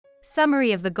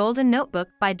Summary of The Golden Notebook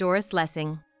by Doris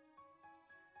Lessing.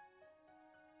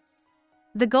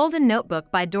 The Golden Notebook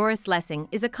by Doris Lessing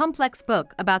is a complex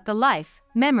book about the life,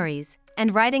 memories,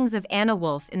 and writings of Anna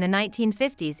Wolfe in the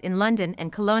 1950s in London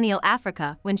and colonial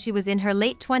Africa when she was in her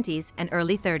late 20s and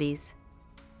early 30s.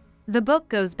 The book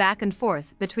goes back and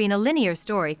forth between a linear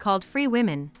story called Free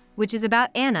Women, which is about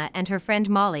Anna and her friend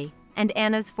Molly, and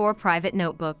Anna's 4 private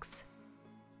notebooks.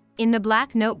 In the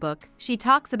Black Notebook, she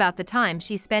talks about the time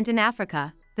she spent in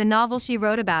Africa, the novel she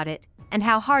wrote about it, and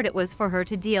how hard it was for her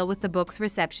to deal with the book's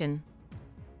reception.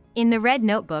 In the Red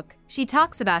Notebook, she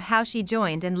talks about how she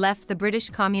joined and left the British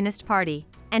Communist Party,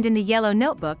 and in the Yellow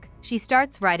Notebook, she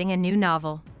starts writing a new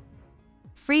novel.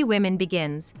 Free Women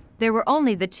begins. There were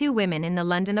only the 2 women in the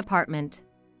London apartment.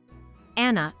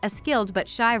 Anna, a skilled but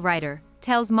shy writer,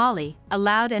 tells Molly, a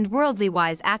loud and worldly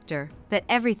wise actor, that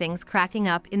everything's cracking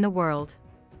up in the world.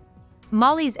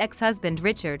 Molly's ex-husband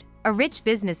Richard, a rich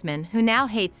businessman who now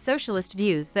hates socialist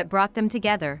views that brought them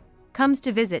together, comes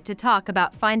to visit to talk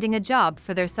about finding a job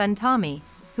for their son Tommy,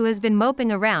 who has been moping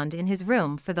around in his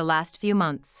room for the last few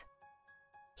months.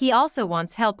 He also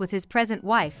wants help with his present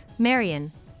wife,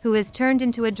 Marion, who has turned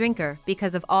into a drinker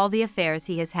because of all the affairs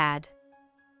he has had.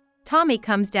 Tommy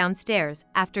comes downstairs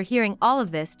after hearing all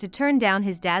of this to turn down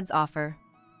his dad's offer.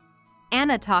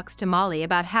 Anna talks to Molly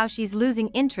about how she's losing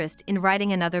interest in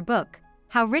writing another book,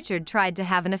 how Richard tried to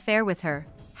have an affair with her,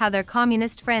 how their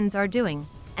communist friends are doing,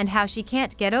 and how she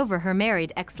can't get over her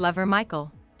married ex-lover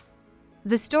Michael.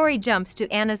 The story jumps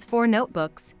to Anna's 4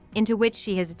 notebooks, into which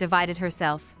she has divided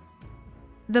herself.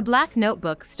 The Black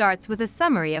Notebook starts with a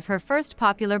summary of her first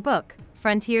popular book,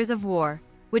 Frontiers of War,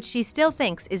 which she still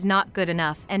thinks is not good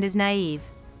enough and is naive.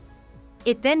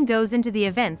 It then goes into the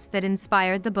events that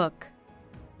inspired the book.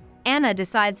 Anna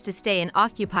decides to stay in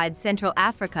occupied Central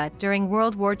Africa during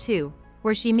World War II,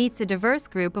 where she meets a diverse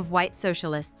group of white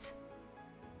socialists.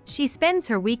 She spends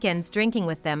her weekends drinking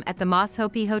with them at the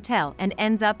Moshope Hotel and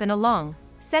ends up in a long,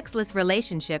 sexless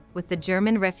relationship with the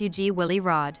German refugee Willy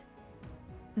Rod.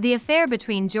 The affair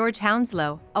between George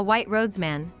Hounslow, a white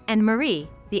Rhodesman, and Marie,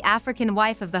 the African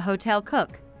wife of the hotel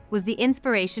cook, was the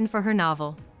inspiration for her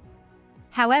novel.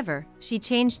 However, she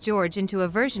changed George into a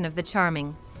version of the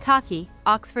charming, cocky,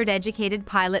 Oxford-educated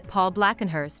pilot Paul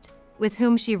Blackenhurst, with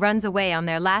whom she runs away on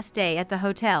their last day at the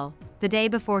hotel, the day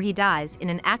before he dies in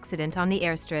an accident on the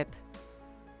airstrip.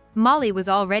 Molly was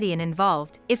already an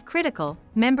involved, if critical,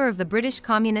 member of the British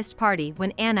Communist Party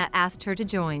when Anna asked her to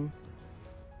join.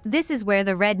 This is where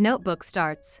the Red Notebook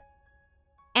starts.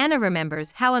 Anna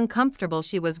remembers how uncomfortable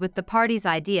she was with the party's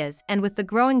ideas and with the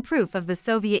growing proof of the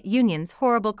Soviet Union's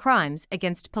horrible crimes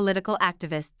against political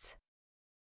activists.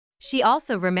 She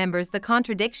also remembers the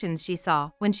contradictions she saw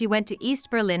when she went to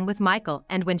East Berlin with Michael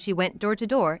and when she went door to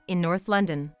door in North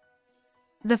London.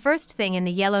 The first thing in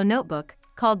the Yellow Notebook,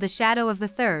 called The Shadow of the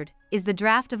Third, is the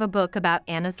draft of a book about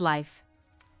Anna's life.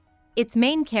 Its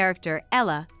main character,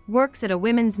 Ella, works at a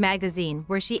women's magazine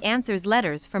where she answers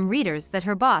letters from readers that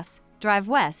her boss, Drive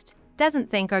West,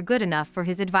 doesn't think are good enough for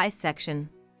his advice section.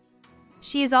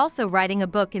 She is also writing a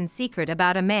book in secret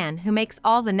about a man who makes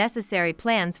all the necessary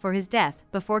plans for his death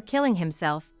before killing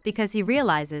himself because he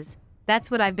realizes, that's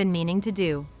what I've been meaning to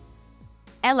do.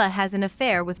 Ella has an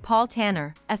affair with Paul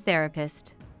Tanner, a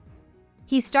therapist.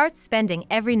 He starts spending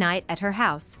every night at her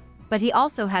house, but he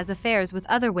also has affairs with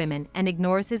other women and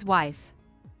ignores his wife.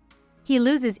 He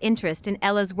loses interest in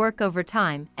Ella's work over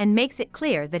time and makes it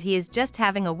clear that he is just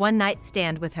having a one-night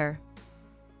stand with her.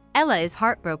 Ella is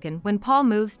heartbroken when Paul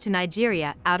moves to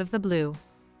Nigeria out of the blue.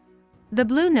 The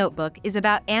Blue Notebook is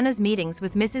about Anna's meetings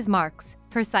with Mrs. Marks,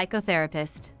 her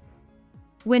psychotherapist.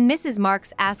 When Mrs.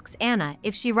 Marks asks Anna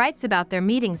if she writes about their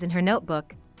meetings in her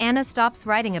notebook, Anna stops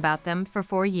writing about them for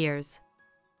 4 years.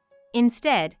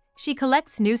 Instead, she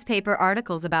collects newspaper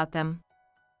articles about them.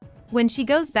 When she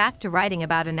goes back to writing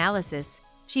about analysis,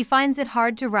 she finds it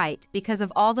hard to write because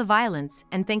of all the violence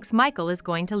and thinks Michael is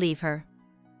going to leave her.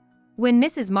 When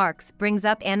Mrs. Marks brings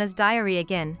up Anna's diary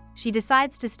again, she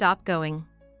decides to stop going.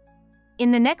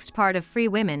 In the next part of Free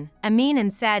Women, a mean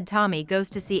and sad Tommy goes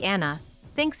to see Anna,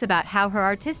 thinks about how her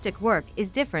artistic work is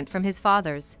different from his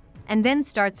father's, and then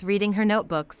starts reading her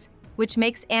notebooks, which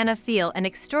makes Anna feel an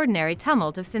extraordinary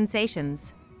tumult of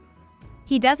sensations.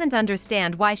 He doesn't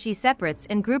understand why she separates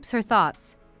and groups her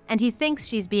thoughts, and he thinks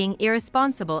she's being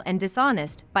irresponsible and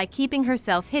dishonest by keeping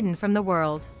herself hidden from the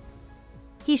world.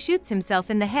 He shoots himself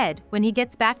in the head when he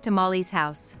gets back to Molly's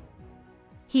house.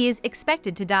 He is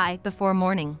expected to die before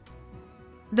morning.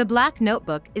 The Black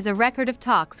Notebook is a record of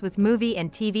talks with movie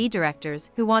and TV directors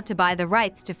who want to buy the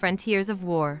rights to Frontiers of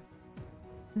War.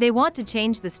 They want to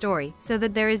change the story so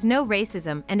that there is no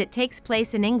racism and it takes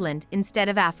place in England instead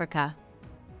of Africa.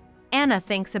 Anna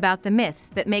thinks about the myths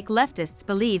that make leftists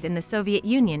believe in the Soviet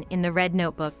Union in the Red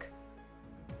Notebook.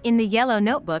 In the Yellow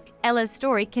Notebook, Ella's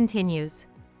story continues.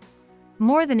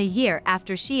 More than a year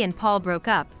after she and Paul broke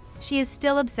up, she is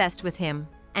still obsessed with him,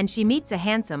 and she meets a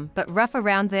handsome but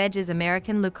rough-around-the-edges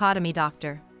American leucotomy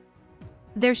doctor.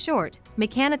 Their short,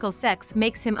 mechanical sex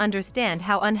makes him understand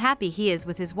how unhappy he is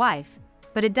with his wife,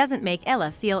 but it doesn't make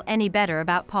Ella feel any better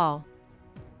about Paul.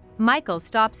 Michael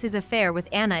stops his affair with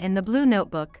Anna in the Blue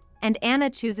Notebook, and Anna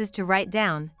chooses to write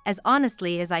down, as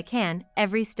honestly as I can,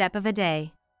 every step of a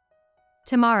day.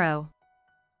 Tomorrow.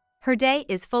 Her day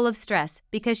is full of stress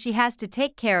because she has to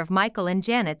take care of Michael and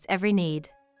Janet's every need.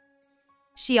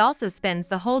 She also spends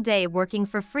the whole day working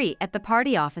for free at the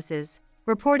party offices,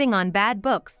 reporting on bad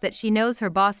books that she knows her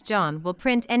boss John will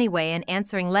print anyway and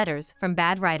answering letters from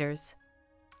bad writers.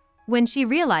 When she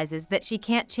realizes that she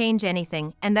can't change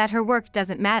anything and that her work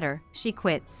doesn't matter, she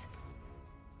quits.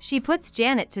 She puts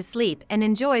Janet to sleep and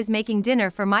enjoys making dinner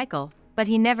for Michael, but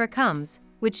he never comes,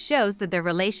 which shows that their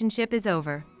relationship is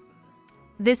over.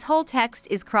 This whole text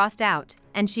is crossed out,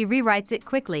 and she rewrites it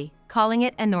quickly, calling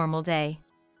it a normal day.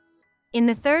 In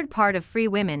the third part of Free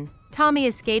Women, Tommy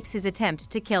escapes his attempt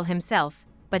to kill himself,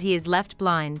 but he is left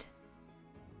blind.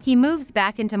 He moves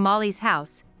back into Molly's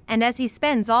house, and as he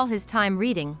spends all his time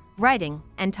reading, writing,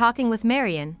 and talking with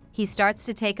Marion, he starts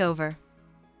to take over.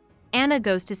 Anna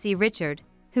goes to see Richard,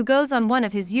 who goes on one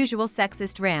of his usual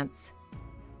sexist rants.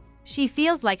 She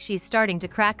feels like she's starting to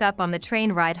crack up on the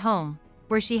train ride home,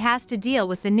 where she has to deal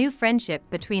with the new friendship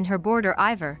between her boarder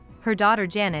Ivor, her daughter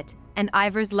Janet, and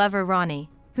Ivor's lover Ronnie,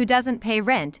 who doesn't pay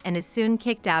rent and is soon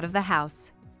kicked out of the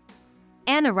house.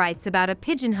 Anna writes about a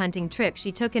pigeon hunting trip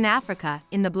she took in Africa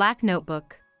in the Black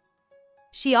Notebook.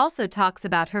 She also talks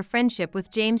about her friendship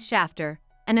with James Shafter,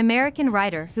 an American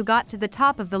writer who got to the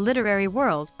top of the literary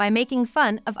world by making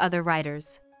fun of other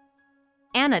writers.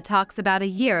 Anna talks about a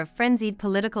year of frenzied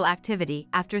political activity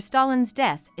after Stalin's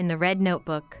death in the Red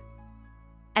Notebook.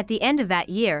 At the end of that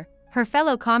year, her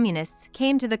fellow communists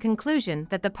came to the conclusion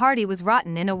that the party was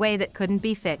rotten in a way that couldn't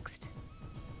be fixed.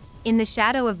 In the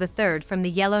shadow of the third from the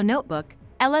Yellow Notebook,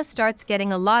 Ella starts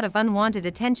getting a lot of unwanted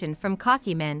attention from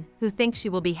cocky men who think she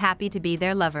will be happy to be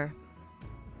their lover.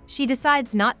 She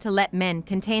decides not to let men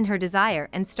contain her desire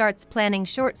and starts planning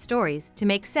short stories to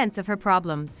make sense of her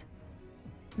problems.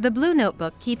 The Blue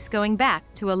Notebook keeps going back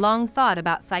to a long thought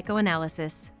about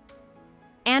psychoanalysis.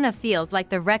 Anna feels like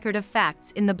the record of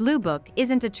facts in the Blue Book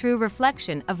isn't a true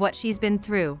reflection of what she's been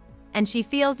through, and she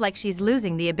feels like she's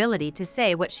losing the ability to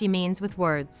say what she means with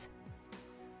words.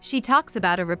 She talks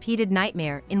about a repeated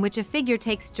nightmare in which a figure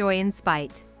takes joy in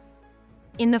spite.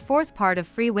 In the fourth part of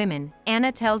Free Women,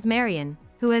 Anna tells Marion,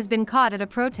 who has been caught at a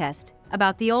protest,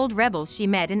 about the old rebels she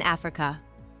met in Africa.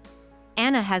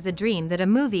 Anna has a dream that a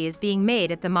movie is being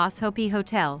made at the Moshopi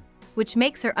Hotel, which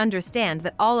makes her understand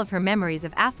that all of her memories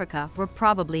of Africa were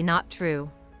probably not true.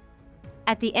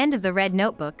 At the end of the Red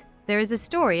Notebook, there is a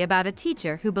story about a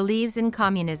teacher who believes in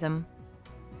communism.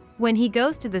 When he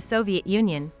goes to the Soviet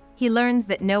Union, he learns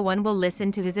that no one will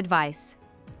listen to his advice.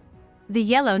 The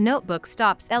Yellow Notebook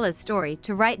stops Ella's story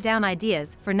to write down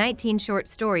ideas for 19 short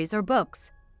stories or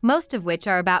books, most of which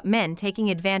are about men taking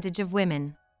advantage of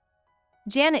women.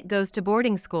 Janet goes to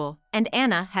boarding school, and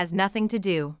Anna has nothing to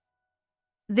do.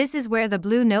 This is where the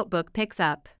Blue Notebook picks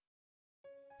up.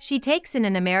 She takes in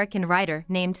an American writer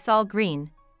named Saul Green,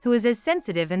 who is as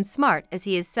sensitive and smart as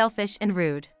he is selfish and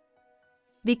rude.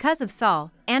 Because of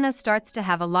Saul, Anna starts to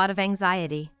have a lot of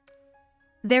anxiety.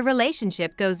 Their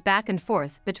relationship goes back and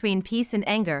forth between peace and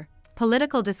anger,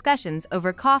 political discussions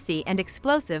over coffee and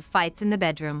explosive fights in the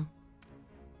bedroom.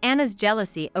 Anna's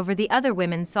jealousy over the other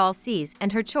women Saul sees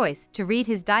and her choice to read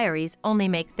his diaries only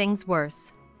make things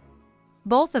worse.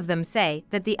 Both of them say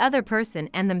that the other person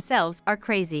and themselves are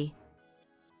crazy.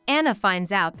 Anna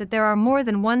finds out that there are more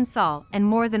than one Saul and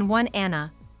more than one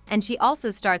Anna, and she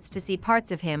also starts to see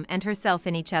parts of him and herself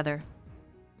in each other.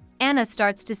 Anna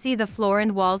starts to see the floor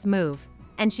and walls move,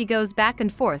 and she goes back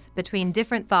and forth between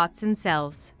different thoughts and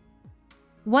selves.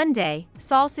 One day,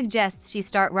 Saul suggests she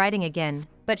start writing again,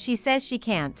 but she says she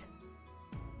can't.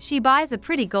 She buys a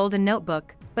pretty golden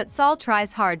notebook, but Saul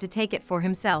tries hard to take it for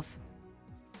himself.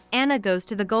 Anna goes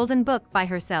to the golden book by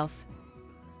herself.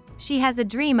 She has a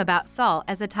dream about Saul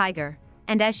as a tiger,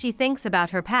 and as she thinks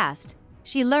about her past,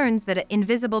 she learns that an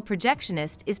invisible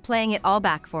projectionist is playing it all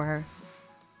back for her.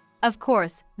 Of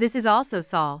course, this is also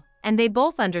Saul, and they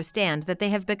both understand that they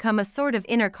have become a sort of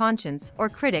inner conscience or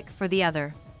critic for the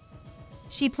other.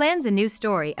 She plans a new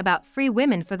story about free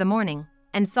women for the morning,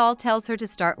 and Saul tells her to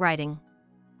start writing.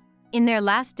 In their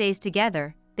last days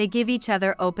together, they give each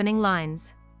other opening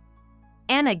lines.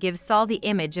 Anna gives Saul the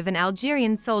image of an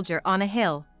Algerian soldier on a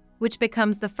hill, which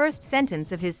becomes the first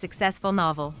sentence of his successful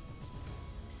novel.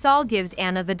 Saul gives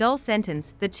Anna the dull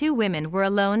sentence, "The two women were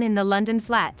alone in the London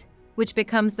flat," which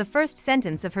becomes the first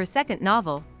sentence of her second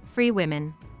novel, Free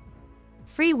Women.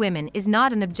 Free Women is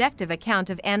not an objective account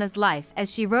of Anna's life as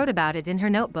she wrote about it in her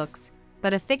notebooks,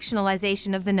 but a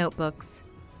fictionalization of the notebooks.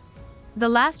 The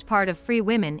last part of Free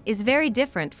Women is very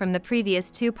different from the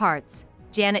previous two parts.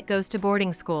 Janet goes to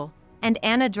boarding school, and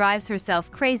Anna drives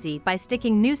herself crazy by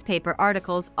sticking newspaper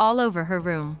articles all over her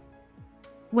room.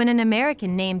 When an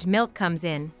American named Milt comes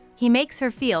in, he makes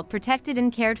her feel protected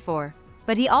and cared for,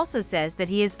 but he also says that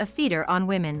he is a feeder on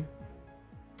women.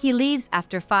 He leaves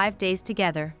after 5 days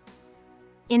together.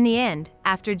 In the end,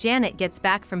 after Janet gets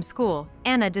back from school,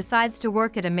 Anna decides to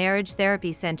work at a marriage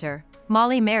therapy center,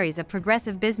 Molly marries a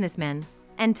progressive businessman,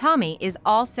 and Tommy is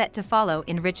all set to follow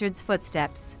in Richard's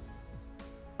footsteps.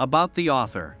 About the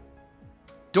author.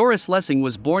 Doris Lessing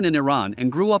was born in Iran and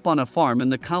grew up on a farm in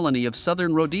the colony of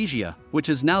Southern Rhodesia, which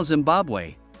is now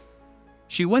Zimbabwe.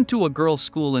 She went to a girls'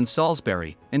 school in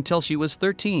Salisbury until she was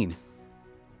 13.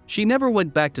 She never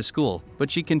went back to school,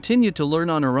 but she continued to learn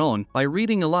on her own by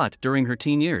reading a lot during her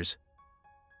teen years.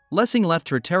 Lessing left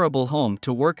her terrible home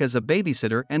to work as a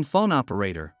babysitter and phone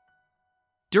operator.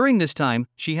 During this time,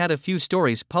 she had a few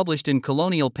stories published in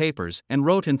colonial papers and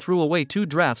wrote and threw away 2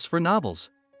 drafts for novels.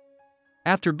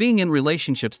 After being in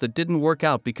relationships that didn't work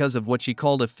out because of what she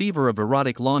called a fever of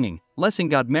erotic longing, Lessing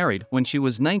got married when she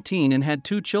was 19 and had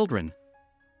 2 children.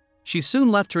 She soon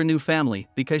left her new family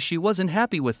because she wasn't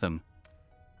happy with them.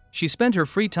 She spent her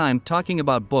free time talking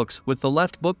about books with the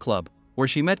Left Book Club, where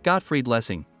she met Gottfried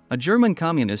Lessing, a German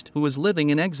communist who was living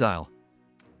in exile.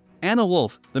 Anna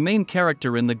Wolf, the main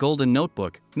character in The Golden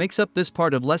Notebook, makes up this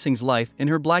part of Lessing's life in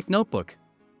her Black Notebook.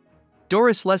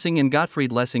 Doris Lessing and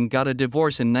Gottfried Lessing got a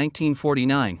divorce in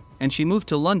 1949, and she moved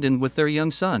to London with their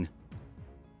young son.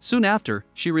 Soon after,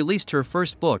 she released her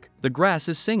first book, The Grass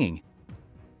is Singing.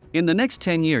 In the next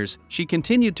 10 years, she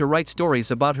continued to write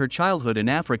stories about her childhood in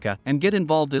Africa and get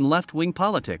involved in left-wing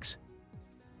politics.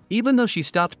 Even though she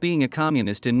stopped being a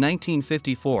communist in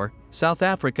 1954, South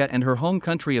Africa and her home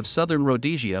country of Southern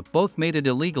Rhodesia both made it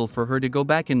illegal for her to go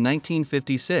back in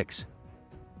 1956.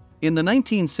 In the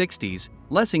 1960s,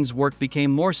 Lessing's work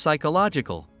became more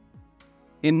psychological.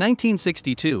 In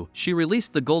 1962, she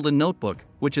released The Golden Notebook,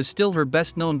 which is still her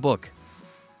best-known book.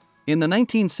 In the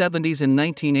 1970s and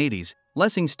 1980s,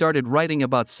 Lessing started writing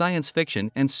about science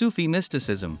fiction and Sufi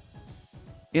mysticism.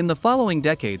 In the following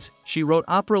decades, she wrote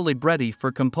opera libretti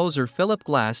for composer Philip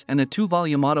Glass and a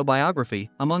 2-volume autobiography,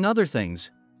 among other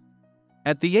things.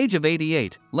 At the age of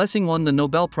 88, Lessing won the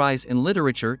Nobel Prize in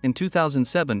Literature in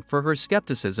 2007 for her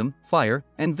skepticism, fire,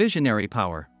 and visionary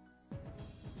power.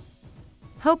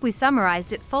 Hope we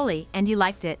summarized it fully and you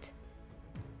liked it.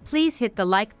 Please hit the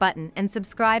like button and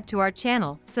subscribe to our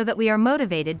channel so that we are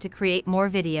motivated to create more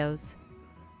videos.